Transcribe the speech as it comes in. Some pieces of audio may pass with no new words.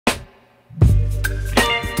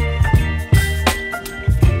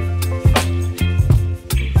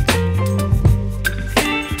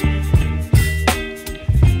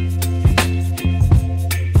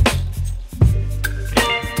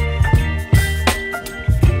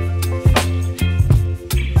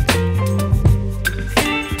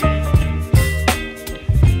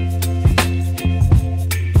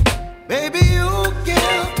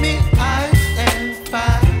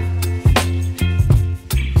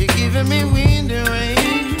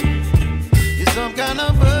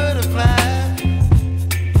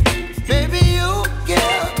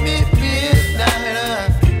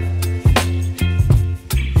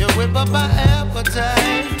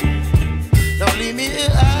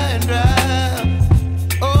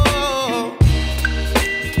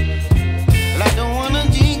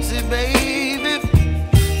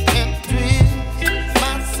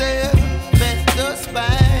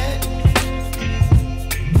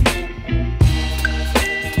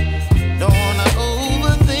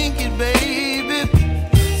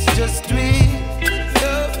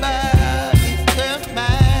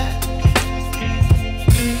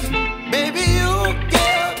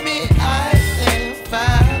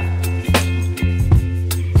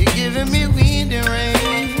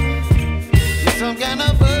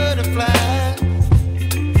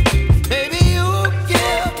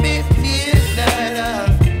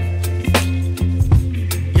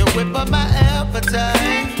up my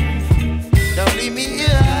appetite. Don't leave me here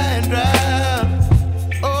high and dry.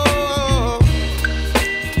 Oh,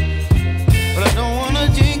 but I don't wanna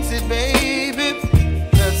jinx it, baby.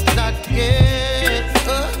 Let's not get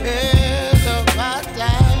ahead of my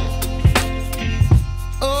time.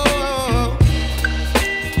 Oh,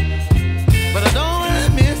 but I don't wanna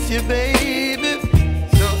miss you, baby.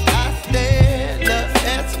 So I stand up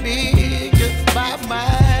and speak my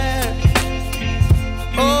mind.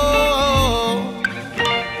 Oh.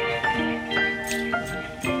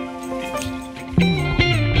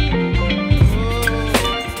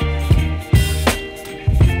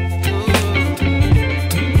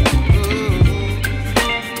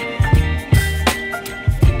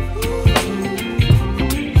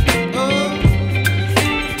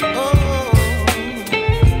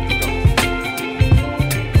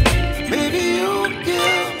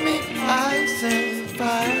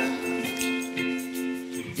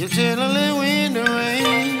 You're chilling wind and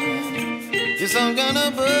rain. You're some kind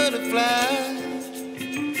of butterfly.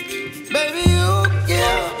 Baby, you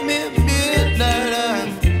give me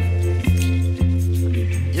midnight.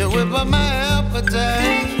 You whip up my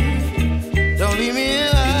appetite. Don't leave me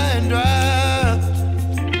here high and dry.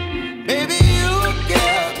 Baby, you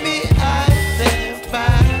give me ice and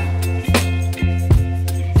fire.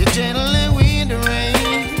 You're channeling wind and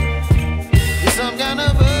rain. You're some kind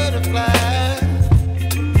of butterfly.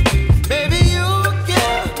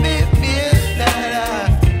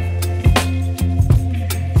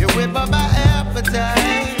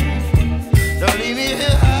 Don't leave me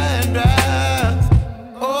here high and dry.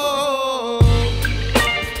 Oh,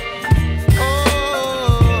 oh,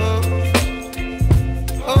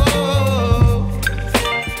 oh,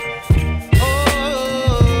 oh,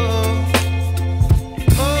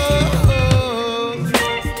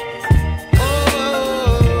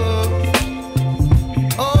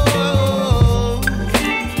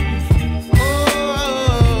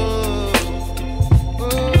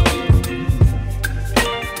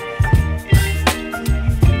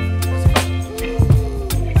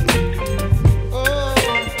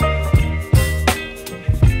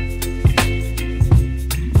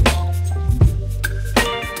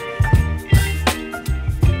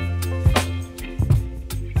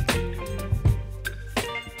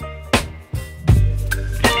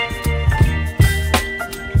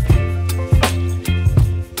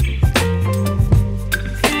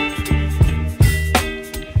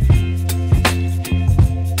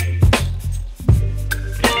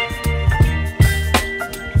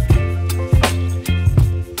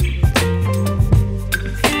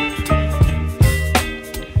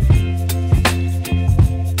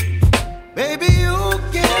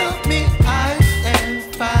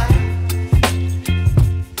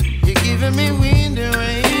 me wind and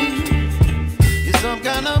rain. You're some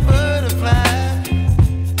kind of butterfly.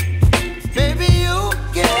 Baby, you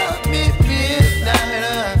give me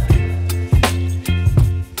midnight.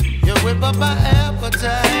 You whip up my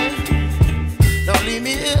appetite. Don't leave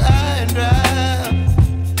me here high and dry.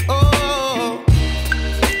 Oh,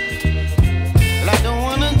 well, I don't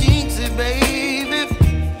wanna jinx it, baby.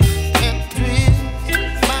 Can't twist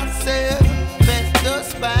myself at the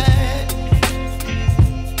spine.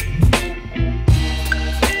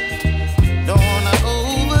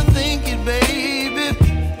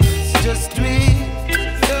 Just tweet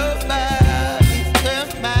your body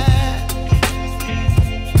and mine.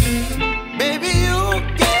 Baby, you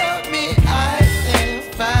give me ice and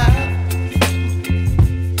fire.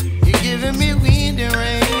 You're giving me wind and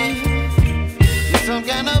rain. You're some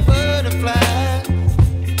kind of